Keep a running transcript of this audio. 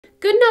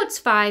GoodNotes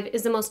 5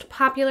 is the most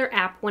popular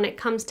app when it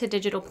comes to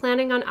digital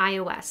planning on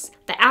iOS.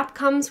 The app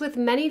comes with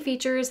many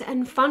features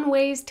and fun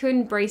ways to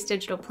embrace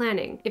digital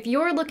planning. If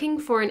you're looking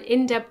for an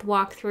in-depth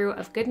walkthrough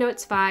of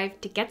GoodNotes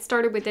 5 to get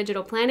started with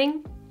digital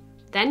planning,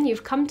 then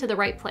you've come to the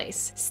right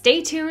place.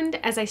 Stay tuned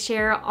as I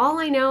share all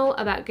I know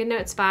about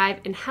GoodNotes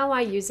 5 and how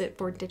I use it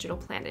for digital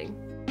planning.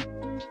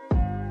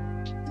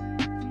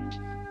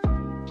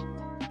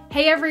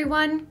 Hey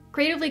everyone,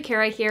 Creatively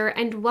Cara here,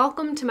 and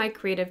welcome to my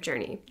creative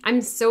journey.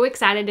 I'm so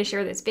excited to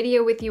share this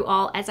video with you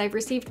all as I've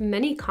received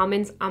many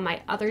comments on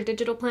my other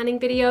digital planning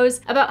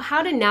videos about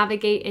how to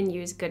navigate and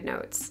use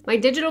GoodNotes. My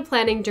digital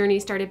planning journey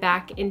started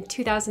back in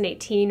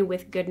 2018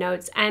 with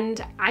GoodNotes,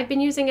 and I've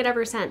been using it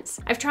ever since.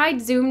 I've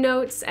tried Zoom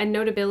Notes and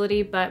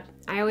Notability, but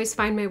I always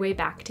find my way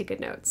back to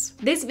GoodNotes.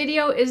 This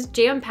video is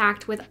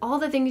jam-packed with all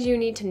the things you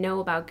need to know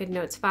about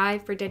GoodNotes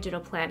 5 for digital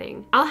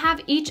planning. I'll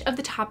have each of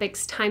the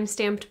topics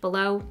timestamped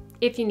below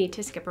if you need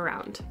to skip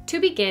around.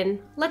 To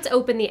begin, let's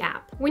open the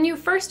app. When you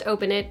first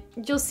open it,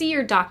 you'll see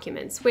your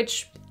documents,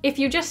 which, if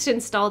you just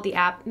installed the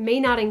app, may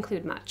not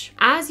include much.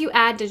 As you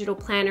add digital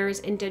planners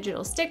and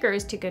digital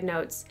stickers to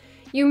GoodNotes,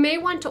 you may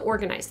want to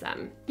organize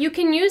them. You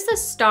can use the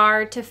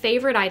star to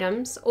favorite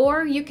items,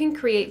 or you can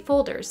create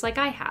folders like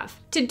I have.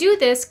 To do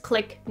this,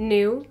 click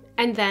New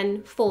and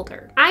then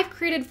Folder. I've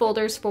created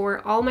folders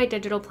for all my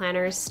digital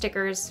planners,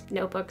 stickers,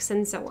 notebooks,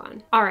 and so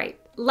on. All right,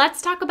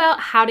 let's talk about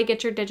how to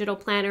get your digital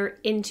planner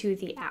into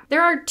the app.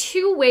 There are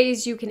two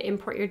ways you can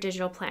import your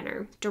digital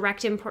planner: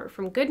 direct import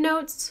from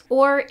GoodNotes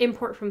or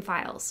import from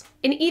files.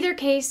 In either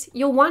case,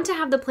 you'll want to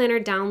have the planner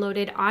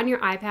downloaded on your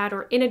iPad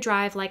or in a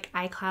drive like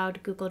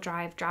iCloud, Google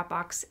Drive,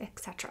 Dropbox,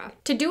 etc.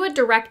 To do a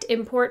direct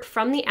import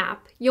from the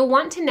app, you'll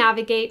want to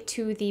navigate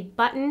to the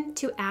button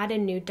to add a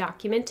new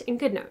document in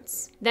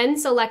GoodNotes. Then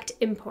select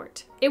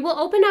Import. It will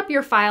open up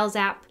your Files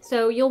app,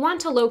 so you'll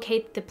want to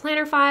locate the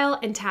planner file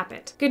and tap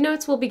it.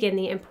 GoodNotes will begin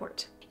the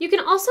import. You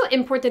can also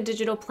import the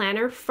digital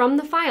planner from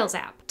the Files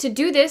app. To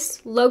do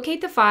this,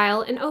 locate the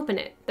file and open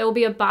it. There will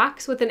be a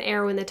box with an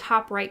arrow in the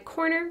top right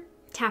corner.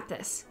 Tap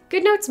this.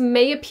 GoodNotes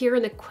may appear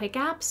in the quick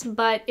apps,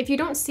 but if you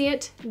don't see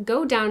it,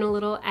 go down a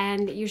little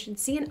and you should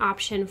see an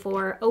option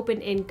for Open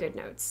in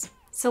GoodNotes.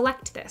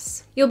 Select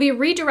this. You'll be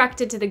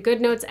redirected to the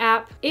GoodNotes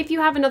app. If you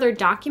have another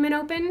document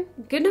open,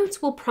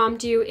 GoodNotes will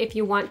prompt you if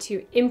you want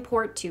to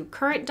import to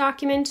current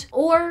document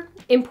or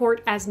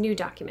import as new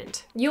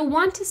document. You'll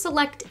want to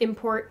select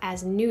import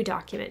as new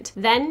document.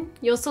 Then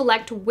you'll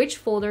select which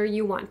folder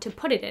you want to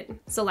put it in.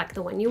 Select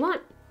the one you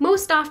want.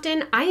 Most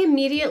often, I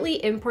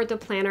immediately import the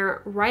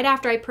planner right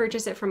after I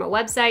purchase it from a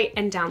website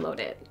and download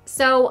it.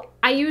 So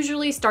I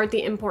usually start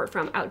the import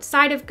from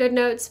outside of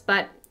GoodNotes,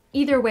 but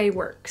either way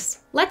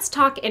works. Let's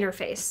talk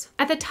interface.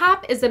 At the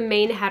top is the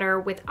main header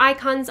with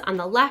icons on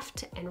the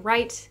left and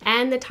right,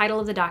 and the title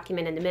of the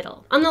document in the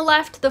middle. On the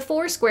left, the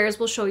 4 squares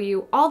will show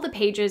you all the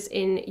pages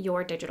in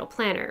your digital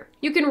planner.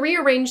 You can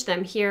rearrange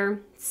them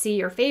here, see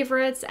your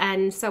favorites,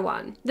 and so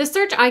on. The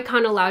search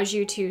icon allows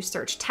you to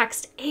search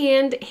text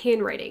and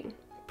handwriting.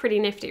 Pretty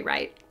nifty,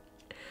 right?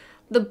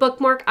 The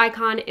bookmark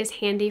icon is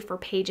handy for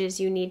pages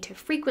you need to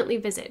frequently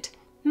visit.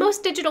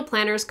 Most digital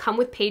planners come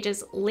with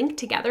pages linked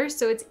together,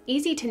 so it's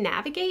easy to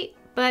navigate,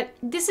 but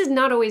this is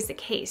not always the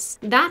case.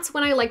 That's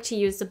when I like to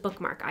use the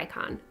bookmark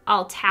icon.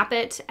 I'll tap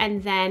it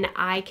and then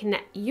I can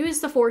use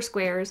the 4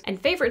 squares and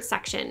favorites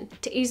section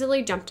to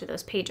easily jump to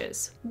those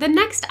pages. The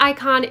next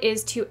icon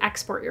is to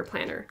export your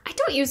planner. I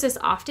don't use this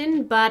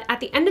often, but at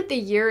the end of the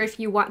year, if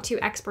you want to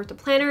export the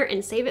planner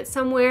and save it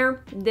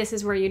somewhere, this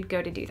is where you'd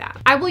go to do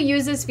that. I will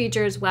use this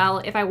feature as well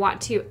if I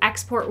want to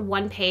export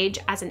one page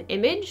as an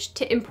image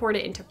to import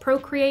it into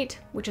Procreate,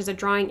 which is a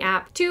drawing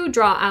app, to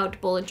draw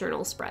out bullet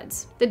journal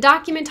spreads. The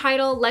document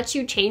title lets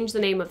you change the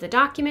name of the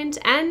document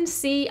and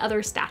see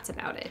other stats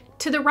about it.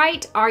 To the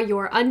right are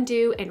your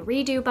undo and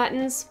redo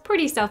buttons.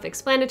 Pretty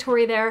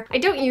self-explanatory there. I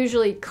don't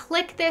usually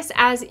click this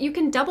as you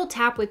can double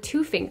tap with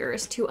 2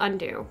 fingers to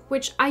undo,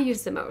 which I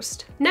use the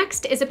most.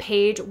 Next is a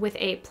page with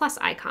a plus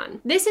icon.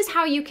 This is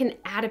how you can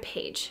add a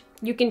page.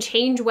 You can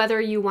change whether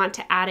you want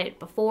to add it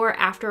before,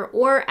 after,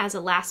 or as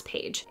a last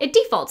page. It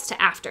defaults to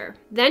after.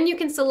 Then you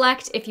can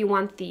select if you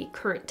want the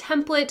current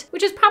template,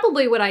 which is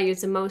probably what I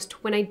use the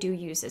most when I do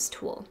use this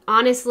tool.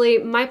 Honestly,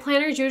 my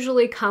planners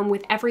usually come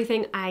with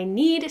everything I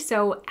need,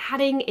 so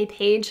adding a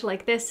page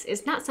like this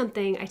is not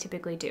something I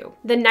typically do.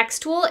 The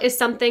next tool is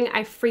something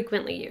I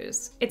frequently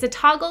use. It's a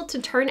toggle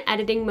to turn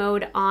editing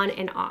mode on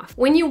and off.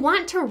 When you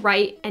want to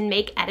write and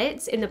make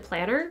edits in the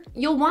planner,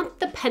 you'll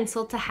want the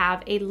pencil to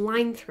have a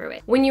line through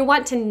it. When you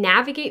want to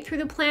navigate through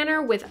the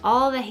planner with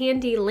all the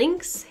handy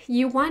links,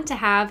 you want to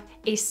have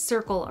a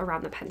circle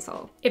around the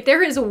pencil. If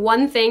there is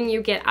one thing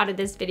you get out of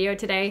this video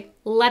today,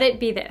 let it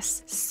be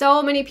this.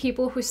 So many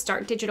people who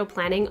start digital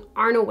planning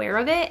aren't aware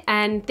of it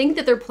and think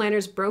that their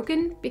planner's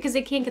broken because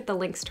they can't get the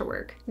links to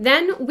work.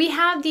 Then we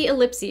have the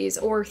ellipses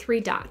or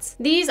 3 dots.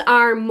 These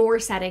are more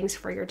settings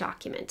for your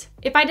document.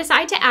 If I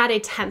decide to add a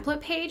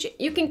template page,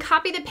 you can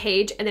copy the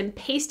page and then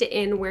paste it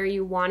in where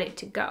you want it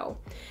to go.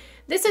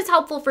 This is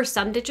helpful for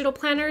some digital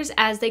planners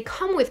as they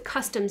come with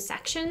custom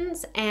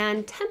sections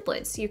and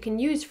templates you can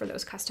use for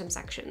those custom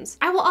sections.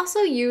 I will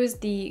also use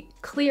the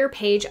clear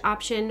page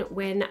option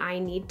when I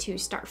need to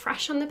start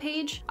fresh on the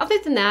page. Other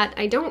than that,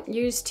 I don't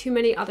use too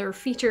many other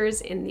features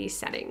in these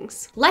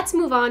settings. Let's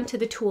move on to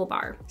the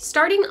toolbar.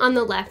 Starting on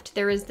the left,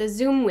 there is the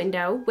zoom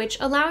window, which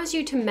allows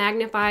you to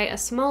magnify a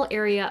small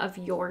area of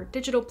your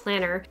digital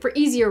planner for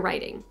easier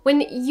writing.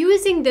 When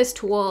using this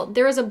tool,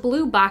 there is a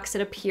blue box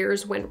that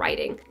appears when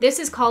writing. This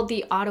is called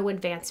the Auto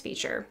Advance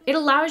feature. It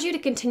allows you to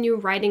continue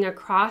writing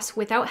across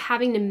without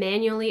having to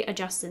manually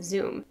adjust the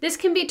zoom. This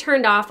can be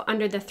turned off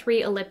under the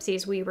 3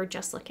 ellipses we were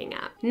just looking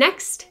at.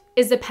 Next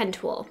is the pen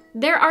tool.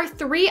 There are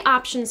 3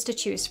 options to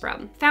choose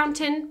from: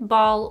 fountain,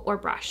 ball, or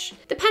brush.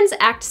 The pens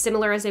act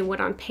similar as they would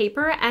on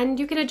paper, and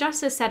you can adjust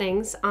the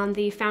settings on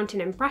the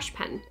fountain and brush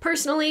pen.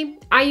 Personally,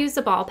 I use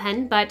the ball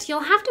pen, but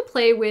you'll have to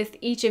play with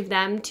each of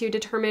them to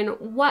determine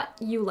what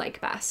you like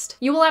best.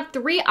 You will have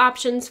 3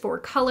 options for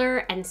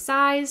color and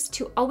size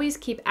to always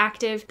keep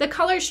active. The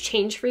colors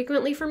change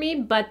frequently for me,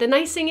 but the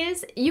nice thing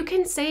is you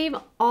can save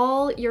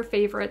all your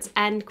favorites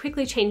and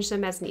quickly change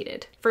them as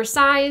needed. For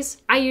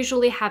size, I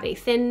usually have a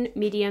thin,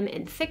 medium,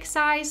 and thick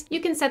size. You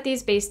can set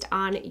these based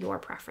on your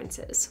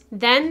preferences.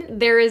 Then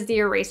there is the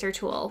eraser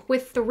tool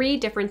with 3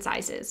 different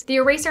sizes. The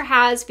eraser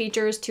has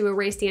features to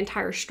erase the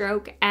entire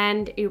stroke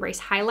and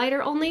erase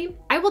highlighter only.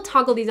 I will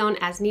toggle these on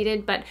as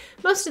needed, but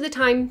most of the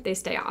time they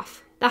stay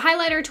off. The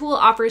highlighter tool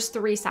offers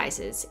 3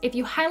 sizes. If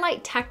you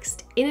highlight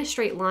text in a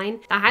straight line,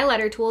 the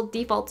highlighter tool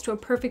defaults to a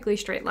perfectly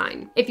straight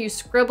line. If you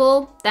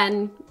scribble,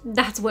 then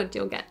that's what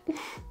you'll get.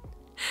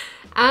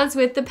 As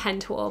with the pen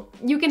tool,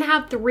 you can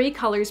have 3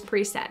 colors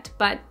preset,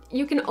 but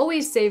you can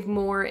always save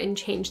more and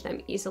change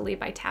them easily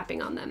by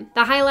tapping on them.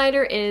 The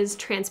highlighter is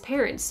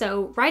transparent,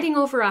 so writing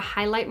over a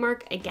highlight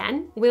mark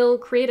again will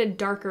create a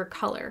darker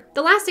color.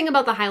 The last thing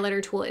about the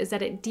highlighter tool is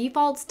that it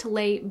defaults to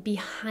lay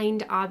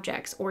behind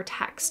objects or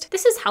text.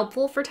 This is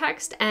helpful for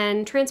text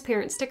and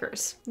transparent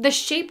stickers. The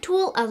shape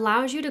tool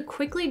allows you to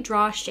quickly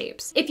draw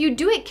shapes. If you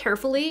do it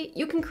carefully,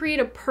 you can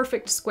create a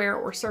perfect square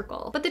or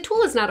circle, but the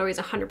tool is not always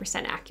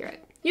 100%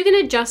 accurate. You can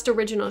adjust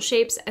original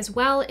shapes as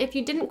well if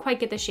you didn't quite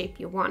get the shape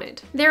you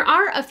wanted. There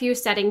are a few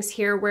settings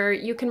here where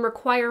you can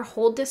require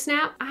hold to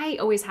snap. I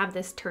always have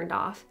this turned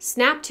off.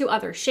 Snap to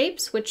other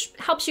shapes, which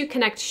helps you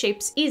connect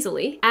shapes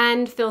easily,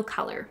 and fill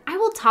color. I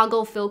will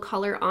toggle fill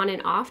color on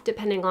and off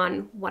depending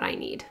on what I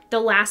need. The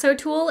Lasso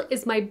tool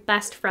is my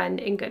best friend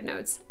in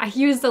GoodNotes. I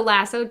use the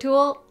Lasso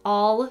tool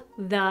all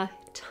the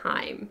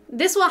time.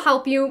 This will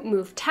help you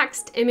move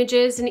text,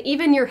 images, and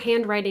even your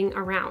handwriting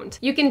around.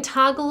 You can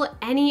toggle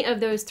any of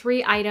those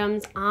 3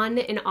 items on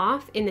and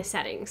off in the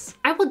settings.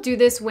 I will do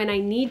this when I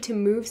need to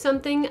move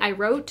something I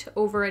wrote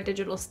over a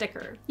digital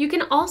sticker. You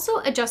can also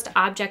adjust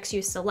objects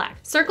you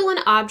select. Circle an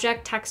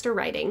object, text, or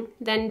writing,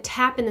 then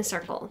tap in the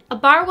circle. A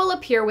bar will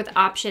appear with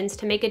options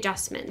to make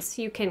adjustments.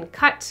 You can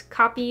cut,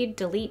 copy,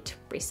 delete,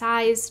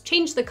 resize,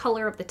 change the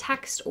color of the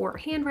text or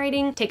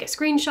handwriting, take a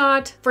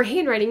screenshot. For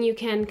handwriting, you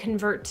can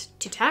convert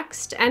to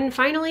text, and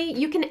finally,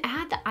 you can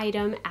add the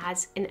item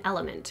as an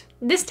element.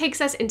 This takes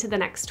us into the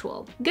next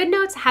tool.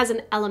 GoodNotes has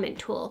an element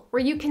tool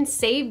where you can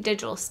save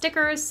digital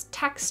stickers,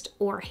 text,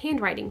 or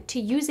handwriting to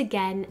use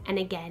again and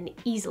again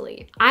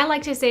easily. I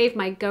like to save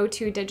my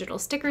go-to digital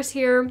stickers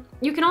here.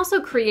 You can also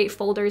create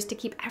folders to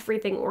keep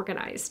everything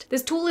organized.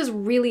 This tool is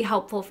really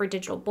helpful for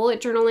digital bullet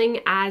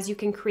journaling, as you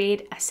can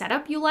create a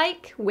setup you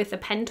like with the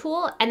pen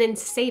tool and then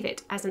save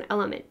it as an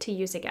element to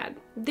use again.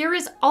 There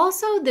is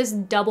also this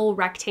double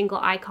rectangle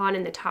icon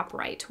in the top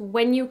right.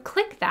 When you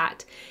click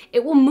that,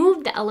 it will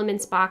move the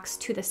elements box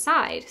to the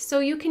side, so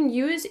you can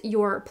use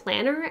your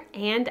planner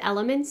and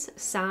elements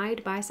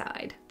side by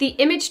side. The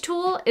image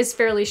tool is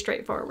fairly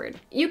straightforward.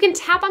 You can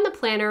tap on the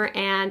planner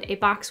and a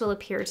box will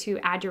appear to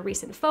add your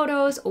recent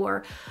photos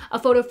or a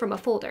photo from a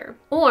folder.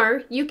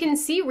 Or you can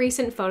see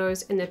recent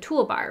photos in the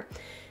toolbar.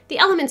 The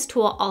Elements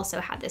tool also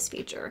had this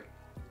feature.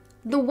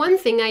 The one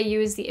thing I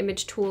use the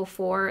image tool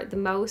for the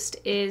most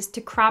is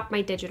to crop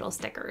my digital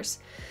stickers.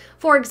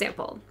 For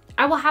example,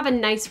 I will have a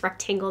nice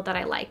rectangle that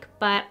I like,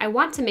 but I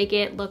want to make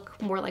it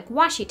look more like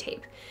washi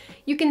tape.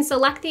 You can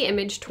select the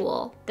image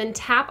tool, then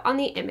tap on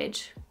the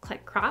image,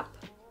 click crop.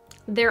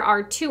 There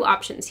are 2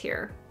 options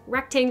here: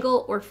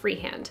 rectangle or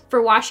freehand.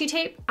 For washi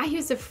tape, I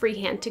use the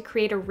freehand to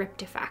create a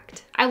ripped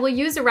effect. I will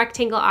use a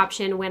rectangle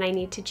option when I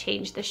need to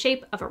change the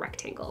shape of a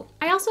rectangle.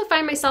 I also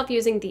find myself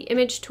using the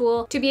image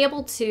tool to be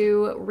able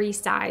to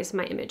resize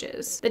my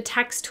images. The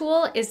text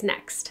tool is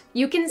next.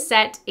 You can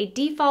set a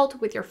default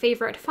with your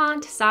favorite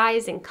font,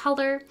 size, and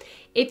color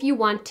if you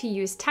want to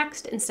use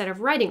text instead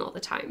of writing all the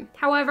time.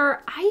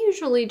 However, I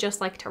usually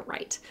just like to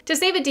write. To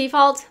save a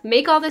default,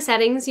 make all the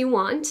settings you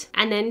want,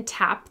 and then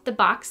tap the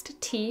boxed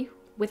T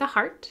with a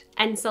heart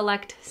and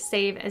select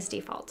Save as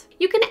Default.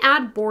 You can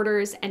add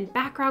borders and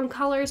background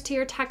colors to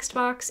your text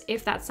box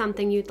if that's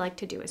something you'd like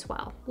to do as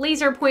well.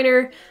 Laser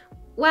pointer,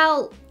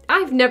 well,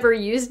 I've never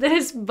used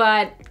this,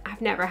 but I've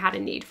never had a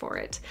need for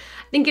it.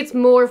 I think it's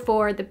more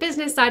for the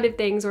business side of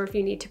things or if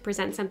you need to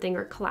present something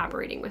or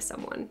collaborating with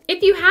someone.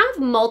 If you have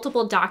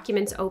multiple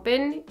documents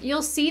open,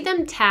 you'll see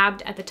them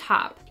tabbed at the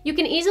top. You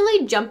can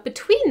easily jump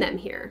between them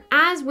here.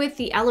 As with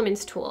the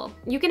Elements tool,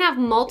 you can have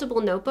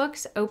multiple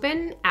notebooks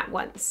open at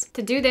once.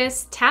 To do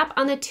this, tap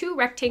on the two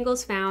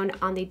rectangles found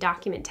on the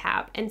Document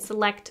tab and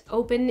select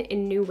Open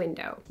in New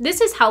Window.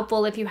 This is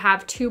helpful if you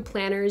have two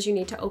planners you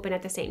need to open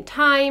at the same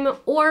time,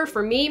 or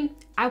for me,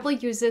 I will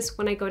use this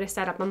when I go to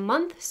set up a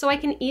month so I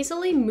can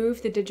easily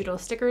move the digital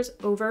stickers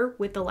over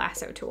with the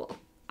Lasso tool.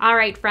 All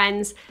right,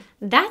 friends,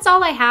 that's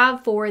all I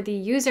have for the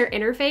user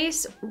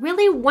interface.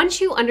 Really,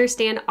 once you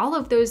understand all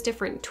of those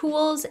different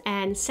tools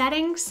and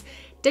settings,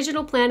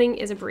 digital planning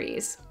is a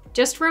breeze.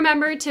 Just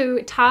remember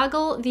to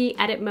toggle the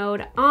edit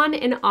mode on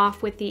and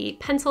off with the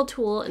pencil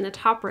tool in the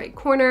top right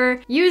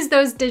corner, use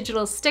those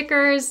digital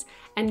stickers,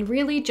 and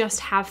really just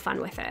have fun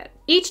with it.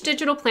 Each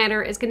digital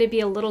planner is going to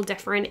be a little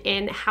different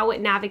in how it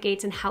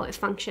navigates and how it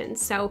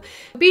functions. So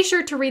be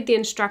sure to read the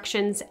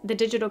instructions the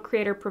digital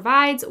creator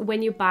provides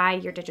when you buy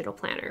your digital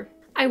planner.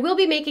 I will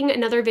be making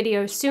another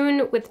video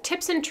soon with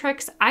tips and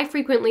tricks I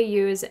frequently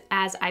use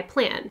as I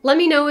plan. Let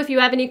me know if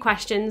you have any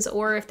questions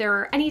or if there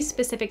are any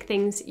specific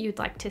things you'd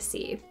like to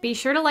see. Be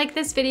sure to like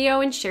this video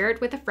and share it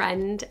with a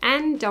friend,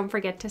 and don't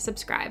forget to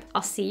subscribe.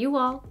 I'll see you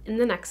all in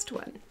the next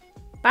one.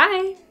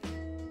 Bye!